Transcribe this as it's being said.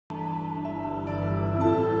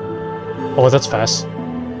Oh, that's fast.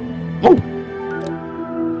 Oh!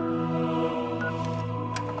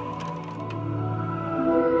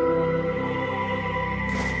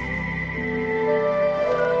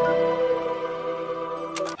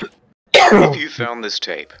 If you found this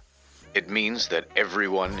tape, it means that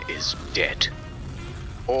everyone is dead.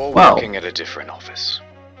 Or Wow. working at a different office.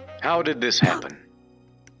 How did this happen?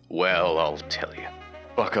 Well, I'll tell you.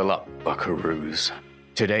 Buckle up, buckaroos.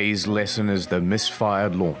 Today's lesson is the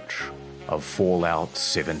misfired launch of Fallout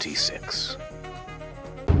 76.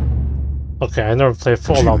 Okay, I never played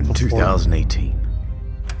Fallout June before. 2018.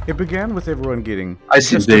 It began with everyone getting... I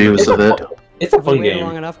see just videos of it. It's a Have we fun waited game.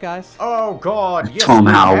 long enough, guys? Oh god, yes, Tom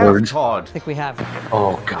we Howard. have, Todd. I think we have.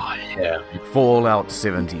 Oh god, yeah. Fallout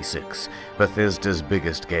 76, Bethesda's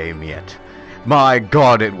biggest game yet. My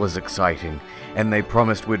god, it was exciting, and they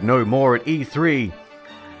promised we'd know more at E3.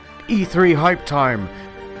 E3 hype time,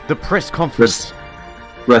 the press conference.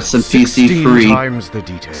 Rest in 16 PC3. times the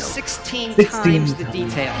detail. 16 16 times the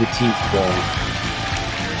detail. The teeth ball.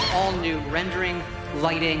 There's all new rendering,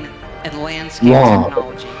 lighting, and landscape Wow.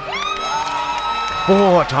 technology.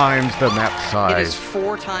 4 times the map It is size.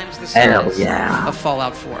 4 times the Hell size yeah. of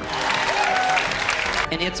Fallout 4.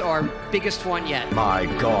 And it's our biggest one yet. My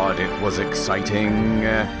god, it was exciting.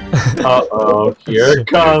 Uh-oh, here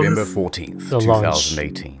it November comes. 14th, The launch.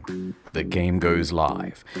 2018. The game goes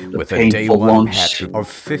live with a painful day one launch. patch of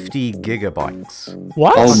 50 gigabytes.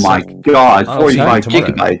 What? Oh my god, Oh, 45 tomorrow.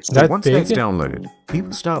 gigabytes. That Once big? that's downloaded,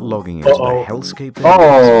 people start logging into Uh-oh. the hellscape Oh.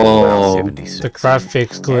 Fallout 76. The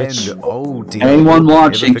graphics glitch. And oh dear. Anyone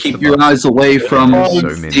watching, Never fix keep the your bugs. eyes away from So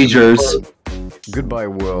many. seizures. Goodbye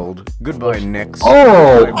world. Goodbye necks.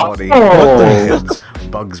 Oh. Goodbye body. Oh. Heads.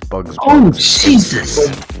 Bugs, bugs, Oh, bugs. Jesus.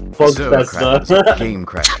 Bug Server Bethesda. crashes, game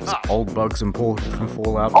crashes, old bugs imported from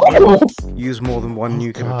Fallout 4. Oh. Use more than one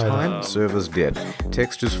nuke at God. a time, server's dead.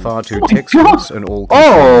 Textures far too Oh my textureless God. and all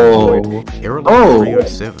Oh. controls void. Error log Oh.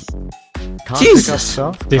 307. Can't pick up Jesus.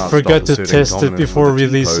 stuff, They can't forgot stop to asserting test it dominance before with the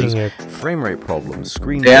releasing T-pose, it. Frame rate problems,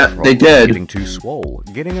 screen Yeah, problems, they did. getting too swole,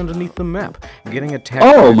 getting underneath the map, getting attacked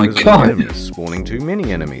Oh by my invisible God. enemies, spawning too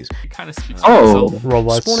many enemies, Kind of speaks for Oh. itself.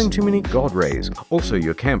 Robots. spawning too many god rays. Also,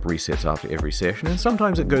 your camp resets after every session, and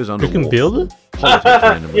sometimes it goes You underwater. can build it? Holotapes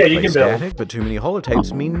randomly Yeah, you play can build. static, but too many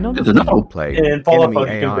holotapes mean none of Good them to know. will play. In Fallout Enemy 5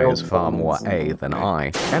 you can AI build is far more phones. A than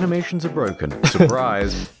I. Animations are broken.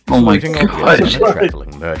 Surprise. Oh my Floating God. objects and a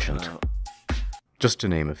traveling merchant. Just to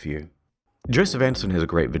name a few. Joseph Anson has a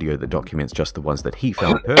great video that documents just the ones that he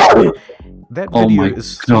found personally. That Oh video my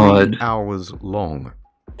is 3 God. hours long.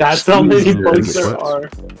 That's how many Jesus. bugs there are.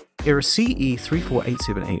 Error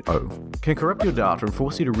CE348780 can corrupt your data and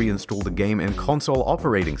force you to reinstall the game and console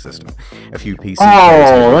operating system. A few PC Oh,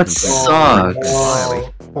 that players sucks.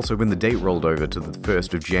 entirely. Also, when the date rolled over to the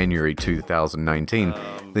 1st of January 2019,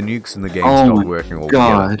 the nukes in the game Oh stopped my working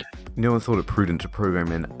altogether. God. No one thought it prudent to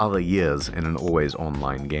program in other years in an always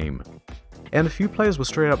online game. And a few players were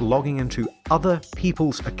straight up logging into other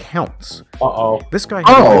people's accounts. Uh-oh. This guy had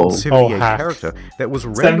a Oh. level 78 hack. character that was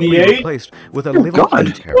randomly 78? replaced with a level God.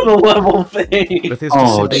 8 character. What a level thing. Bethesda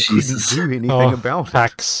Oh, said they Jesus. couldn't do anything Oh, about it.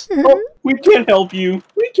 hacks. We can't help you.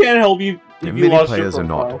 We can't help you if And you many lost your players are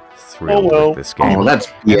profile. not thrilled well. with this game. Oh, that's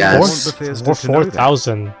They BS. want Bethesda For to know that,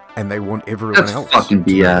 4,000. and they want everyone That's else fucking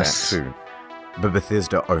to know that BS. too. But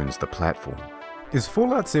Bethesda owns the platform. Is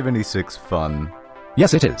Fallout 76 fun?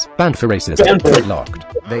 Yes, it is. Banned for racism. Banned for- Locked.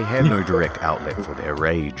 They had no direct outlet for their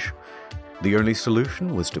rage. The only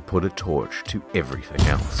solution was to put a torch to everything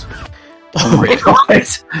else. Oh my God.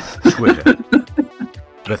 Twitter.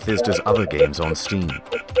 Bethesda's other games on Steam.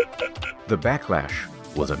 The backlash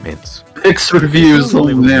was immense. Mixed reviews, The oh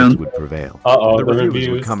level man. heads would prevail. Uh-oh, the the reviewers would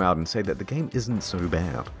reviews. come out and say that the game isn't so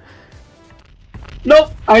bad.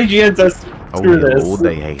 Nope. IGN says Oh screw my this. lord,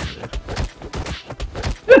 they hated it.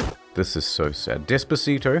 This is so sad.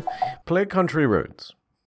 Despacito, play Country Roads.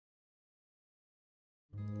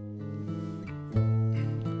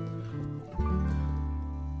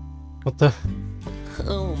 What the?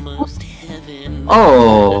 Almost heaven.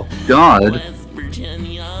 Oh, God. West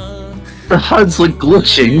Virginia. The HUD's like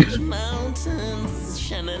glitching. Mountains,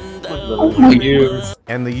 Shenandoah. Oh my Reviews.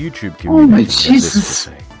 And the YouTube Oh my community had this to Jesus.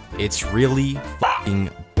 say. It's really f***ing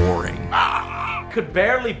boring. Could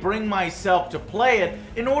barely bring myself to play it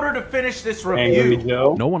in order to finish this Angry review.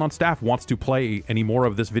 Joe. No one on staff wants to play any more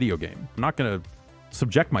of this video game. I'm not going to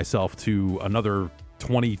subject myself to another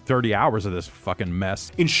 20, 30 hours of this fucking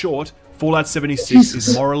mess. In short, Fallout 76 Jesus.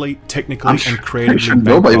 is morally, technically, I'm and sure creatively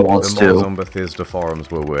nobody bankrupt. wants The mods to. on Bethesda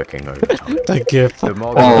forums were working overtime. The GIF. The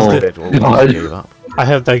mods Oh, on Reddit almost God. gave up. I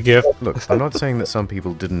have that GIF. Look, I'm not saying that some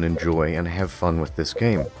people didn't enjoy and have fun with this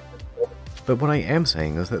game. But what I am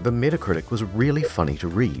saying is that the Metacritic was really funny to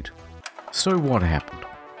read. So what happened?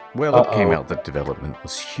 Well, it came out that development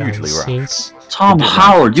was hugely rushed. Tom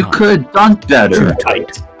Howard, you could have done better.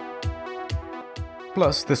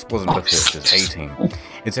 Plus, this wasn't Bethesda's A-team.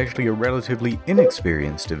 It's actually a relatively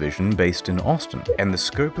inexperienced division based in Austin, and the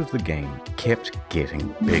scope of the game kept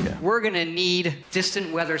getting bigger. We're gonna need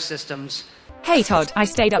distant weather systems. Hey Todd, I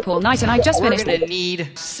stayed up all night and I just finished. We're gonna need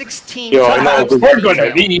 16 Yo, I know, times we're the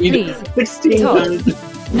gonna detail. need 16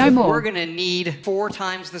 Todd, no more. We're gonna need 4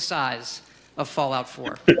 times the size of Fallout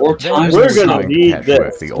 4. We're gonna need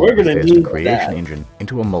this. We're gonna need creation that. engine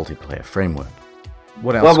into a multiplayer framework.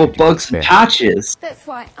 What else Level could you bugs and expect? patches. That's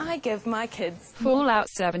why I give my kids Fallout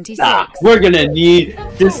 76. Nah, we're gonna need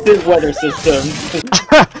distant weather systems.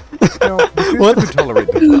 What? Could tolerate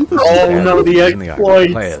the Oh no, the and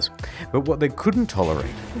exploits. players, but what they couldn't tolerate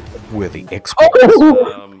were the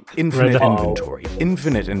exploits. Infinite Right. inventory,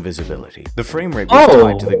 infinite invisibility. The frame rate was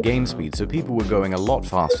tied to the game speed, so people were going a lot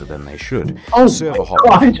faster than they should. Server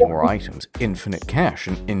hopping for more items, infinite cache,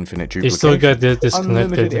 and infinite You duplication. still got disconnected.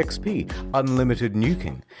 Unlimited XP, unlimited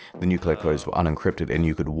nuking. The nuclear codes were unencrypted, and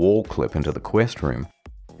you could wall clip into the quest room.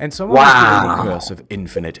 And someone was given the curse of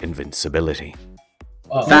infinite invincibility.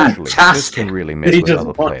 Naturally, this Fantastic. can really mess He with just other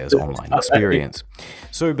wants players' to online die. experience.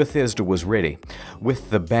 So Bethesda was ready with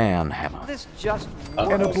the ban hammer This just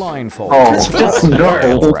and a blindfold Oh, to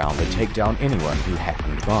no. around and take down anyone who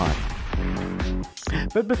happened by.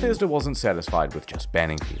 But Bethesda wasn't satisfied with just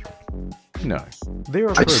banning people. No, they're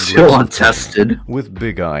a It's still progressive untested. with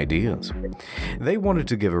big ideas. They wanted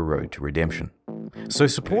to give a road to redemption. So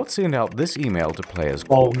support sent out this email to players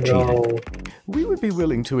Oh called no. Cheated. We would be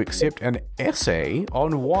willing to accept an essay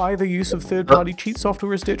on why the use of third-party cheat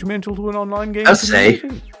software is detrimental to an online game Essay?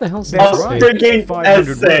 community. What the hell's That's that? right. freaking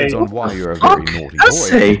 500 essay. words on why you're a very Fuck, naughty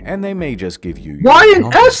essay? boy, and they may just give you your Why an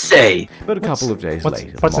account. essay? But a couple of days what's-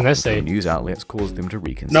 later, what's the an mock essay? news outlets caused them to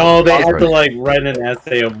reconsider. No, they their have to approach. like write an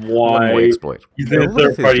essay of One more why exploit. using In a all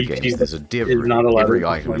Bethesda third-party games, cheat there's a dev is room. not allowed. Every to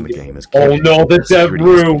item in the play. game is Oh kept. no, the dev Security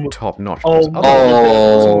is room. top notch. Oh,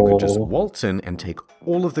 Someone could just oh. waltz in and take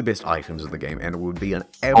all of the best items in the game, and it would be an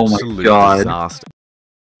Oh my absolute God. disaster.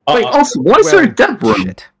 Wait, also, why is there a dev room?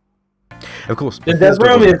 Shit. Of course, The dev Bethesda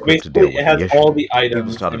room wasn't is equipped to deal basically, it with has the issue. all the People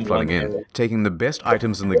items started in flooding one in, area. taking the best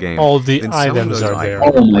items in the game. All the then selling items those are there.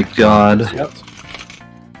 items. Oh my god. Yep.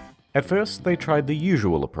 At first, they tried the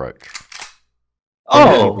usual approach.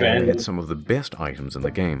 Oh. They had some of the best items in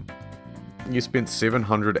the game. You spent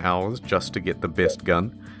 700 hours just to get the best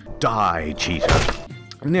gun? Die, cheater!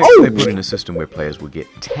 Next, they put in a system where players would get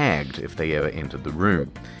tagged if they ever entered the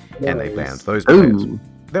room, and they banned those players. Ooh.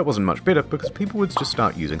 That wasn't much better because people would just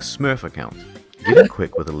start using Smurf accounts. Get in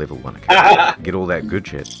quick with a level 1 account, get all that good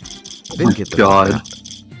shit, then get the God. fuck out.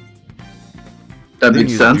 That Then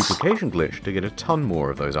makes use sense. a duplication glitch to get a ton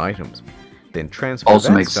more of those items. Then transfer Also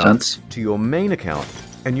that makes stuff sense. to your main account,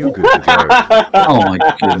 and you're good to go. Oh my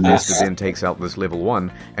Bethesda goodness. then takes out this level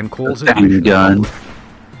 1 and calls it Dang Mission gun. Accomplished.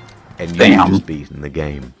 And you've Bam. just beaten the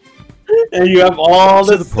game. And you have all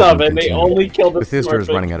So this the problem stuff, and they continued. only kill the Bethesda is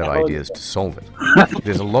Smurf running out of account. ideas to solve it.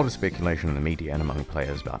 There's a lot of speculation in the media and among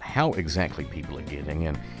players about how exactly people are getting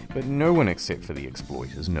in, but no one except for the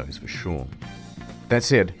exploiters knows for sure. That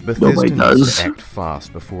said, Bethesda Nobody needs does. to act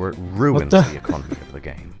fast before it ruins the- the economy of the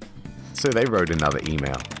game. So they wrote another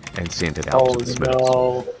email and sent it out Oh to the Smiths.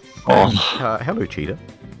 no. Hello, cheater.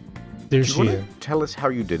 There's Do you want she. to tell us how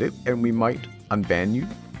you did it, and we might unban you,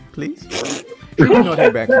 please? Should we not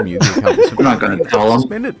hear back from you? The account was We're not gonna tell 'em.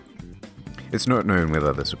 suspended. It's not known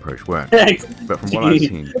whether this approach worked, Thanks. but from what I've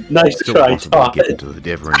seen, Nice it's still try, possible Todd. to get into the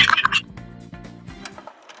dev room.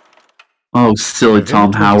 Oh, silly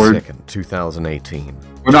Tom November Howard. 22nd, 2018.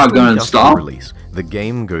 We're not gonna Just stop? Release. The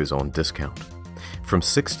game goes on discount from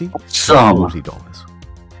 $60 to Some. $40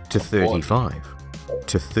 to $35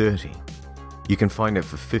 to $30. You can find it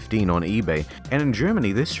for $15 on eBay, and in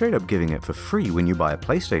Germany they're straight up giving it for free when you buy a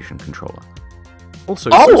PlayStation controller. Also,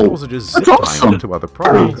 Oh, some stores are just that's zip-tying awesome. it to other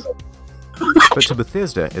products. But to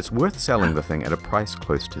Bethesda, it's worth selling the thing at a price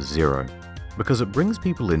close to zero, because it brings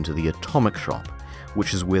people into the atomic shop,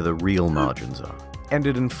 which is where the real margins are, and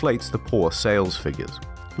it inflates the poor sales figures.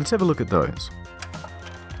 Let's have a look at those.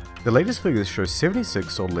 The latest figures show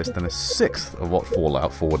 76 sold less than a sixth of what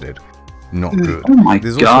Fallout 4 did. Not good. Oh my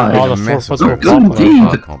There's god. also Oh, a the massive four- focus good on indeed.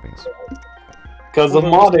 hard copies. Because of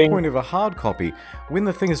Although what's the modding. point of a hard copy when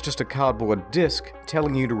the thing is just a cardboard disc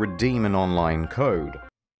telling you to redeem an online code?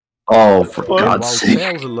 Oh, for And while God's sake.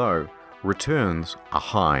 sales are low, returns are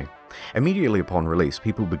high. Immediately upon release,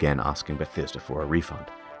 people began asking Bethesda for a refund.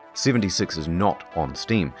 76 is not on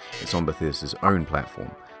Steam, it's on Bethesda's own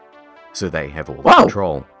platform, so they have all the Wow.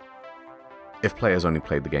 control. If players only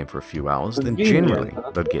played the game for a few hours, then generally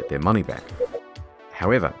they'd get their money back.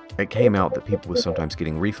 However, it came out that people were sometimes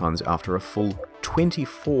getting refunds after a full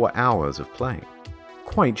 24 hours of playing.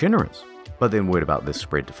 Quite generous. But then word about this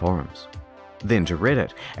spread to forums. Then to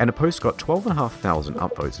Reddit, and a post got 12,500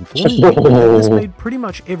 upvotes informing people that this made pretty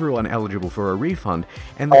much everyone eligible for a refund,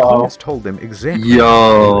 and the comments told them exactly.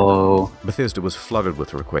 Yo. Bethesda was flooded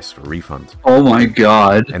with requests for refunds. Oh my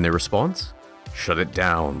god. And their response? Shut it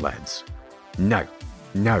down, lads. No.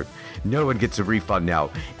 No one gets a refund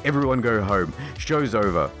now. Everyone go home. Show's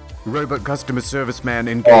over. Robot customer service man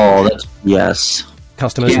engaged. Oh, that's... Yes.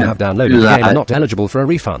 Customers who have downloaded the game are not eligible for a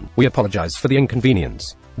refund. We apologize for the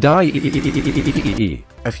inconvenience. Die.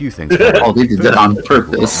 A few things. Oh, they did that on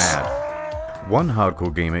purpose. One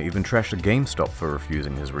hardcore gamer even trashed a GameStop for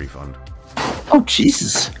refusing his refund. Oh,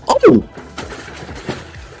 Jesus. Oh!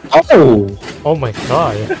 Oh! Oh my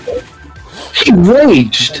god. He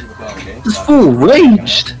raged! This fool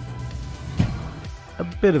raged! A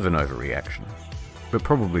bit of an overreaction, but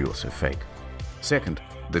probably also fake. Second,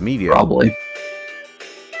 the media. Probably.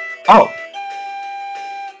 Oh!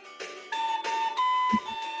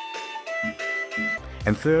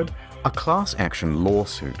 And third, a class action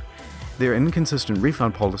lawsuit. Their inconsistent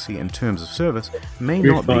refund policy and terms of service may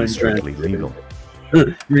not be strictly legal.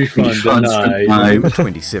 Refund denied. November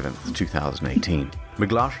 27th, 2018,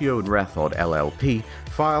 Miglatio and Rathod LLP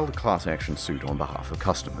filed a class action suit on behalf of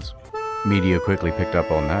customers. Media quickly picked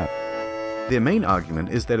up on that. Their main argument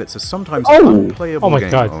is that it's a sometimes unplayable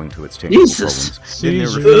game owing to its technical problems, then they're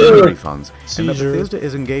refusing refunds, and that Bethesda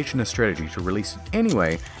is engaged in a strategy to release it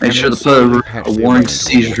anyway. Make sure to put a warning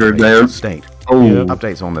seizure there. State. Oh.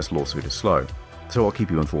 Updates on this lawsuit are slow, so I'll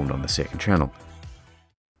keep you informed on the second channel.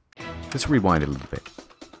 Let's rewind a little bit.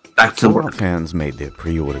 Back to work. Fans made their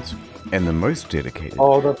pre-orders, and the most dedicated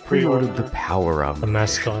pre-ordered the Power Armor. The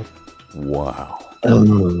mascot. Wow.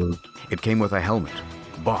 Oh. It came with a helmet,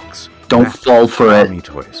 box, don't fall for army it.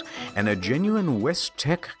 Toys, and a genuine West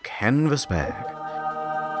Tech canvas bag.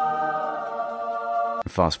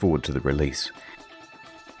 Fast forward to the release,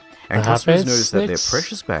 and customers noticed that their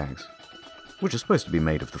precious bags, which are supposed to be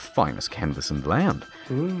made of the finest canvas in the land,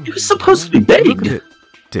 It was supposed to be big. look a bit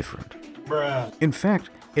different. In fact,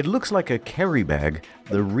 it looks like a carry bag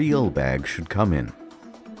the real bag should come in.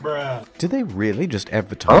 Did they really just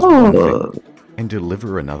advertise one thing and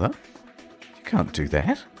deliver another? You can't do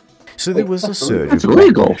that. So there was a surge of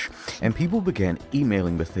backlash, and people began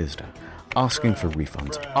emailing Bethesda, asking for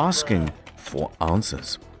refunds, asking for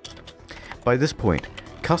answers. By this point,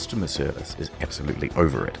 customer service is absolutely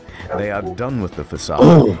over it. They are done with the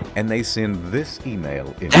facade, and they send this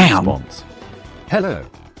email in response. Hello.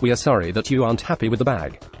 We are sorry that you aren't happy with the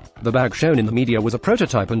bag. The bag shown in the media was a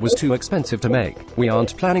prototype and was too expensive to make. We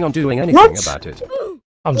aren't planning on doing anything about it.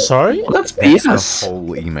 I'm sorry? That's the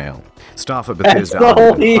whole email. Staff at Bethesda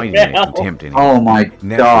are hiding their contempt in it. Oh my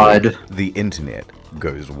god. The internet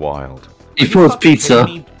goes wild. He throws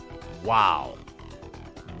pizza. Wow.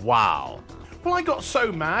 Wow. Well, I got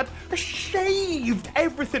so mad, I shaved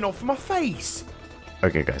everything off my face.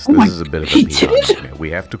 Okay, guys, this is a bit of a PR nightmare. We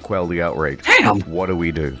have to quell the outrage. Damn. What do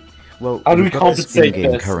we do? Well, How do we we've got this compensate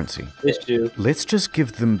in-game this currency. issue? Let's just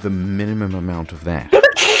give them the minimum amount of that.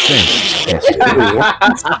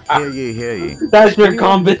 Hear ye. That's your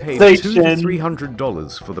Anyone who paid compensation. $200 to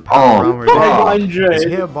 $300 for the Power Armor Edition 500. is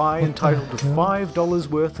hereby entitled to $5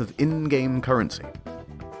 worth of in-game currency.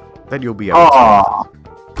 That you'll be able to.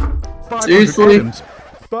 500 Seriously? items?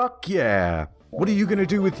 Fuck yeah! What are you gonna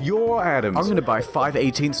do with your atoms? I'm gonna buy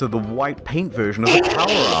 5/18 of the white paint version of the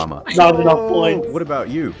Power Armor. Not enough points. What about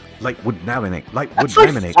you? Lightwood laminate. Lightwood That's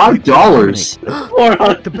like laminate. $5.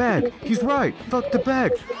 Fuck the bag. He's right. Fuck the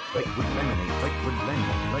bag. Lightwood laminate. Lightwood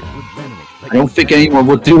laminate. Lightwood laminate. I don't think anyone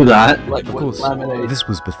would do that. Of course, this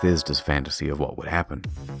was Bethesda's fantasy of what would happen.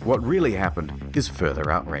 What really happened is further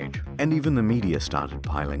outrage, and even the media started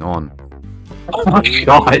piling on. Oh my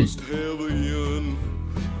god.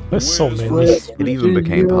 There's so many. It even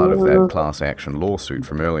became part of that class action lawsuit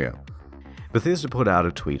from earlier. Bethesda put out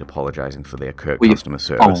a tweet apologizing for their customer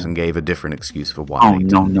service and gave a different excuse for why they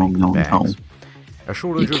didn't make the bags. A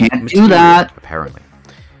shortage You can't of do material, that. apparently.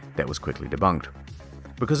 That was quickly debunked.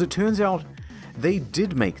 Because it turns out they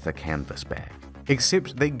did make the canvas bag,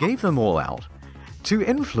 except they gave them all out to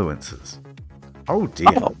influencers. Oh dear.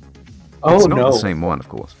 It's not the same one, of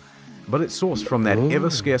course, but it's sourced from that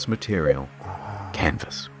ever-scarce material,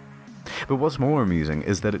 canvas. But what's more amusing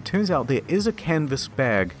is that it turns out there is a canvas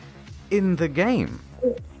bag in the game.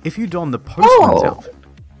 If you don the postman's outfit,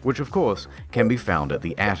 which of course can be found at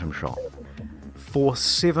the Atom Shop, for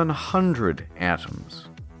 700 atoms.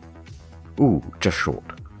 Ooh, just short.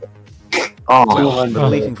 Oh. The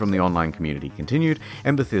leaking from the online community continued,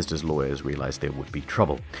 and Bethesda's lawyers realized there would be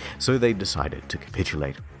trouble, so they decided to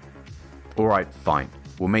capitulate. Alright, fine.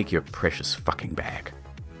 We'll make you a precious fucking bag.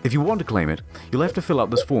 If you want to claim it, you'll have to fill out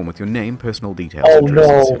this form with your name, personal details,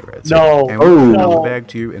 address, etc., etc. And we'll mail the bag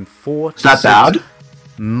to you in 4 to 6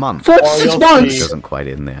 months. 4 to 6 months? It doesn't quite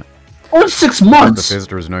end there. 4 to 6 months?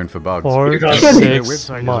 Bethesda is known for bugs. 4 to Their 6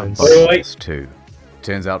 website months. is on bugs too.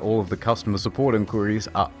 Turns out all of the customer support inquiries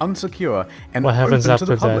are unsecure and What happens open to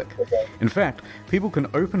the after public. In fact, people can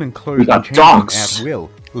open and close We and got change them doxed. at will.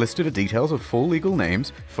 Listed are details of full legal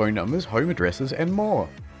names, phone numbers, home addresses, and more.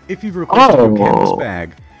 If you've requested your canvas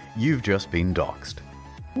bag, you've just been doxed.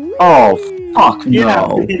 Oh, fuck Yeah,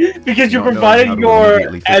 no. because you Not knowing provided how to your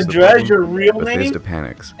immediately fix the address, problem, your real name, Bethesda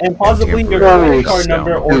panics and possibly your temporarily credit card shuts down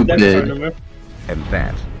number the or debit Stupid. card number. And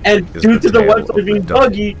that And is due to the tale website of being the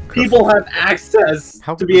buggy, people have access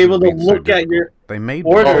How to could be this able have to been so look at your They made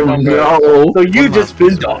order Oh, number. no. So you One just last been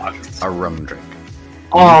piece of doxed. a rum drink.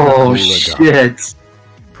 Oh, Coca-Cola Dark. shit.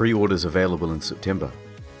 Pre-orders available in September.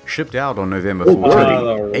 Shipped out on November Oh,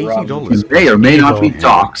 14th. wow. $80. You may or may not be Evil.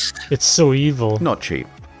 doxed. It's so evil. Not cheap.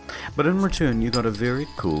 But in return, you got a very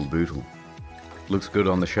cool bootle. Looks good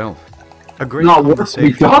on the shelf. A great Not worth to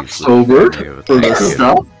be conversation doxed piece over with the for this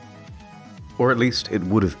stuff. Or at least it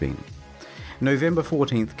would have been. November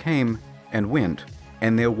 14th came and went,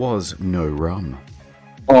 and there was no rum.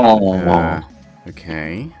 Oh.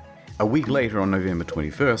 Okay. A week later, on November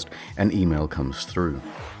 21st, an email comes through.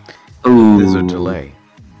 Ooh. There's a delay.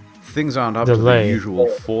 Things aren't up to the Delay. usual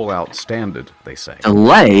Fallout standard, they say.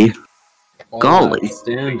 Delay? Golly.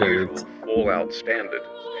 Standards. Fallout standard.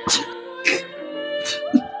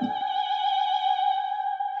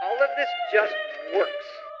 All of this just works.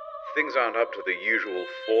 Things aren't up to the usual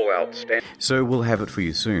Fallout standard. So we'll have it for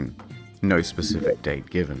you soon. No specific date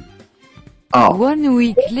given. Oh. 1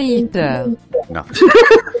 week later. Nothing.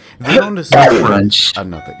 Then on December, French.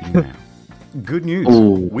 another email. Good news.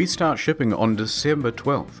 Ooh. We start shipping on December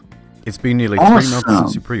 12th. It's been nearly 3 months since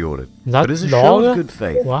Awesome. you pre-ordered. Not But as a show long? of good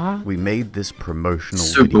faith, What? we made this promotional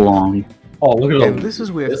Super video. long. Oh, look at And them. this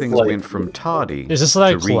is where It's things like- went from tardy Is this to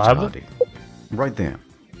like collab? retardy. Right there.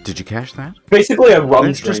 Did you catch that? Basically a rum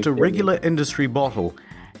That's just a drink. regular industry bottle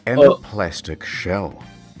and Oh. a plastic shell.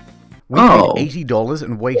 We Oh. paid $80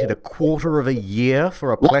 and waited a quarter of a year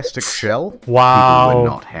for a plastic shell? Wow. People were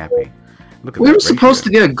not happy. Look at We that were supposed to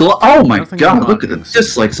ratio. get a Oh my Nothing god, look at the demanding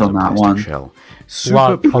dislikes on a that plastic one. Shell. Super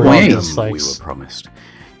Lot of premium, dislikes. we were promised.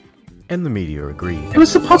 And the media agreed. It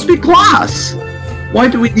was supposed to be glass. Why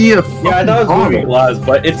do we need a Yeah, I thought it was gonna be bottle? glass,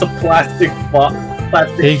 but it's a plastic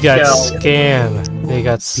They got shell. scammed. They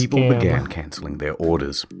got People scammed. began cancelling their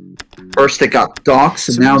orders. First they got doxed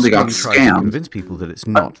and now they got Someone tried to scammed. convince people that it's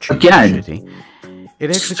not cheap Again. and shitty. It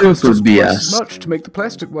actually Stupid costs us twice BS. as much to make the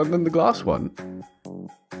plastic one than the glass one.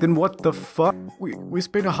 Then what the fuck? We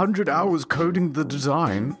spent 100 hours coding the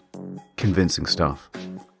design. Convincing stuff.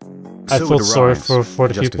 I So feel it sorry arrives for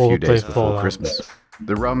the just a people few who play days before Fallout. Christmas.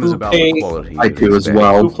 The rum is about the quality I you'd do as expect.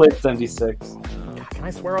 well. Who played 76? Can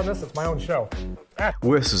I swear on this? It's my own show.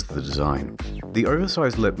 Worse is the design. The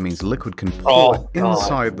oversized lip means liquid can pour Oh, God.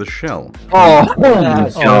 inside the shell. Oh,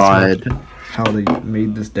 that's god. How they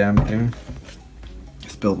made this damn thing.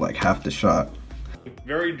 Spilled like half the shot.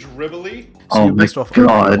 Very dribbly. So Oh you're my best off opening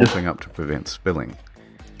God. the whole thing up to prevent spilling.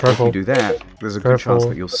 Careful. If you do that, there's a good chance Careful.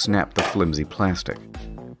 that you'll snap the flimsy plastic.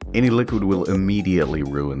 Any liquid will immediately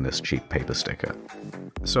ruin this cheap paper sticker.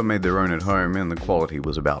 Some made their own at home and the quality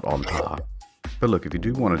was about on par. But look, if you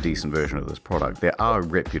do want a decent version of this product, there are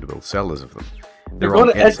reputable sellers of them. They're Go on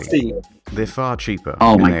to Etsy. Etsy. They're far cheaper,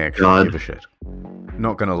 Oh and my they actually God. give a shit.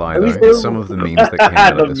 Not gonna lie At least though, they- some of the memes that came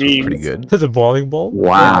out The of this was pretty memes. good. The bowling ball?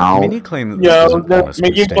 Wow. Many claim that this Yeah, wasn't they're honest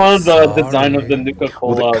making fun of mistakes. the design of the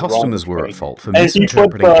Nuka-Cola. Well, the customers rum were at drink. fault for And he put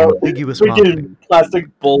misinterpreting the ambiguous marketing. freaking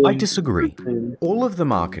plastic bowl. I disagree. All of the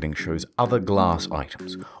marketing shows other glass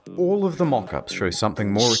items. All of the mock-ups show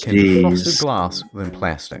something more akin to frosted Jeez. glass than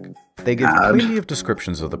plastic. They give God. plenty of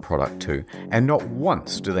descriptions of the product too, and not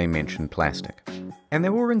once do they mention plastic. And they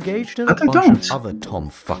were engaged in a But they bunch don't. of other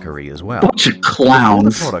tomfuckery as well. Bunch of Before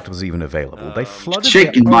clowns. the product was even available, they flooded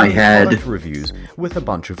Shaking their my own head. product reviews with a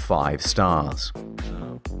bunch of 5 stars.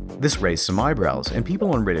 This raised some eyebrows, and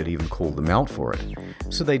people on Reddit even called them out for it,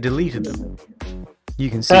 so they deleted them. You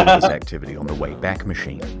can see this activity on the Wayback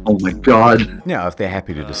Machine. Oh my god. Now, if they're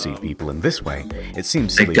happy to deceive people in this way, it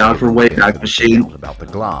seems Thank silly God to for give them Wayback the benefit of the Machine. doubt about the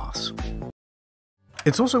glass.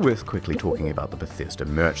 It's also worth quickly talking about the Bethesda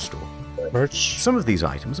merch store. Merch? Some of these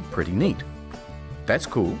items are pretty neat. That's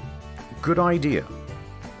cool. Good idea.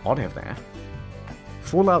 I'd have that.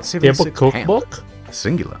 Fallout They have a 76 ham. cookbook?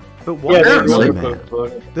 Singular. But why Yeah, are you they so really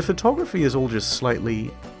mad? The photography is all just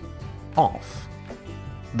slightly off.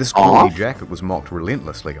 This quality jacket was mocked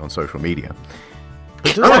relentlessly on social media.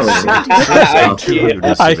 But does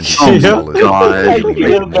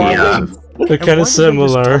They're kind of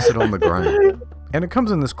similar. Toss it on the ground? And it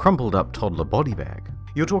comes in this crumpled up toddler body bag.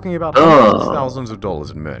 You're talking about hundreds of thousands of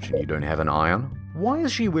dollars in merch and you don't have an eye on? Why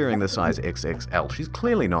is she wearing the size XXL? She's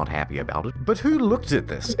clearly not happy about it. But who looked at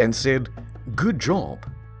this and said, good job,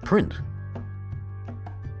 print?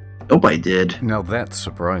 Nobody did. Now that's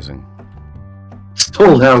surprising.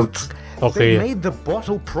 Sold out. They made the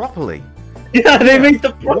bottle properly. Yeah, they made the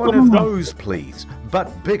bottle. One of those, please,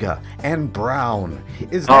 but bigger and brown.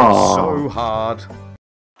 Is that so hard?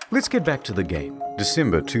 Let's get back to the game.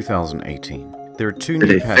 December 2018. There are two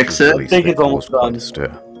new patches released that caused quite a stir.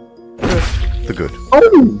 First, the good.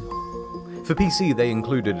 For PC, they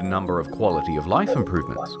included a number of quality of life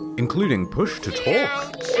improvements, including push to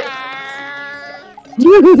talk.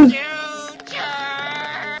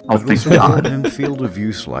 Oh, thank God. And field of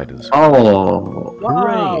view sliders. Oh.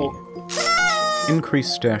 Hooray!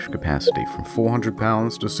 Increased stash capacity from 400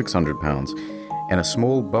 pounds to 600 pounds, and a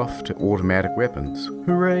small buff to automatic weapons.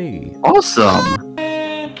 Hooray! Awesome!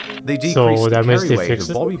 They decreased the carry weight of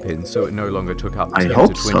it? bobby pins so it no longer took up I 10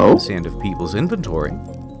 hope to so. 20% of people's inventory.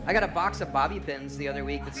 I got a box of bobby pins the other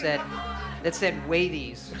week that said weigh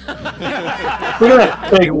these.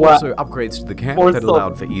 There were also upgrades to the camp that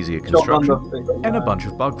allowed for easier construction, and a bunch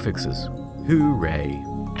of bug fixes. Hooray!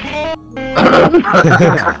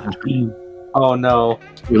 Oh no.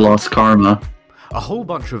 We lost karma. A whole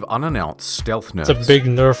bunch of unannounced stealth nerfs. It's a big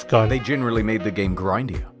nerf gun. They generally made the game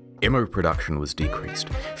grindier. Ammo production was decreased.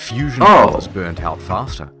 Fusion powers burnt out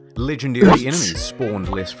faster. Legendary enemies spawned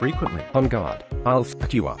less frequently. On guard, I'll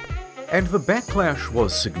fuck you up. And the backlash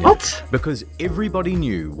was significant because everybody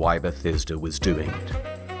knew why Bethesda was doing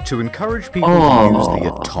it. To encourage people to use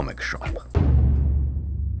the Atomic Shop.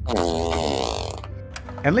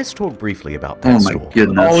 And let's talk briefly about that store.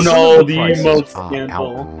 Goodness. Oh no, the Prices emote are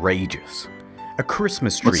scandal. outrageous. A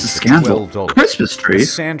Christmas tree What's the for scandal? $12. Christmas tree? A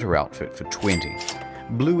Santa outfit for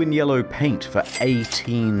 $20. Blue and yellow paint for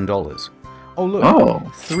 $18. Oh look,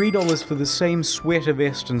 $3 for the same sweater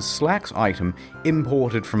vest and slacks item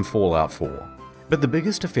imported from Fallout 4. But the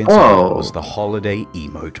biggest offense was the holiday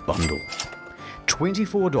emote bundle.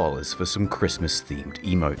 $24 for some Christmas-themed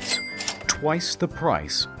emotes. Twice the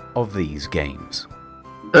price of these games.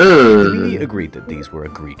 The media agreed that these were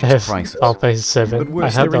egregious prices. I'll pay 7. But I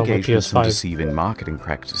worse, had their that on engagements in PS5. deceiving marketing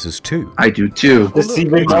practices too. I do too.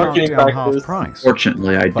 Deceiving marketing practices. Price.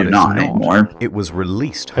 Fortunately, I But do it's not anymore. It was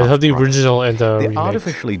released I have the half price. original and the They're remake.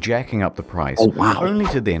 artificially jacking up the price, only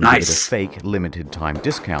to then give it a fake limited time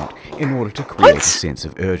discount in order to create a sense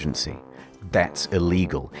of urgency. That's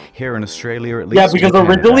illegal. Here in Australia, at least. Yeah, because in Canada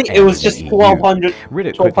originally it and was in just the EU. 1,200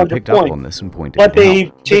 Reddit quickly picked up points. on this and pointed But it they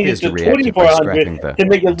out. changed it to Bethesda reacted by 2,400 scrapping to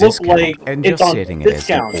make it look discount like and it's just on setting it as the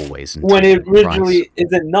discount always when it intended price. originally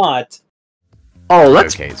isn't not. Oh,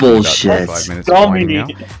 that's Okay, it's been about bullshit. 25 minutes of whining now,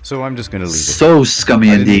 Scummy. so I'm just going to leave it. So scummy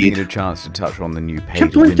I didn't even indeed. get a chance to touch on the new Can't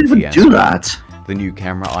pay-to-win believe they would do that. the new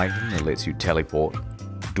camera item that lets you teleport,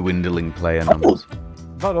 dwindling player numbers.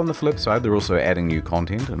 But on the flip side, they're also adding new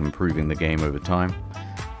content and improving the game over time.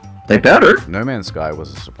 They better. No Man's Sky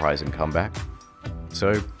was a surprising comeback,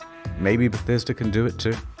 so maybe Bethesda can do it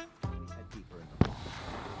too.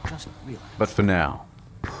 But for now,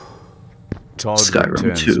 Todd Skyrim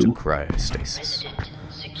returns 2. to cryostasis,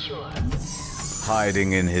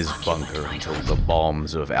 hiding in his bunker until the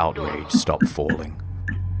bombs of outrage stop falling,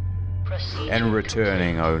 and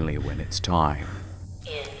returning only when it's time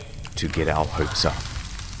to get our hopes up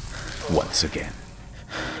once again.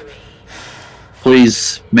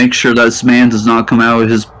 Please make sure that this man does not come out of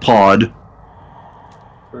his pod.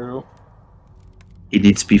 True. He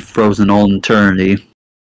needs to be frozen all eternity.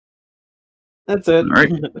 That's it.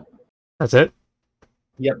 Alright. That's it?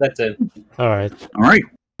 Yep, that's it. Alright. Alright.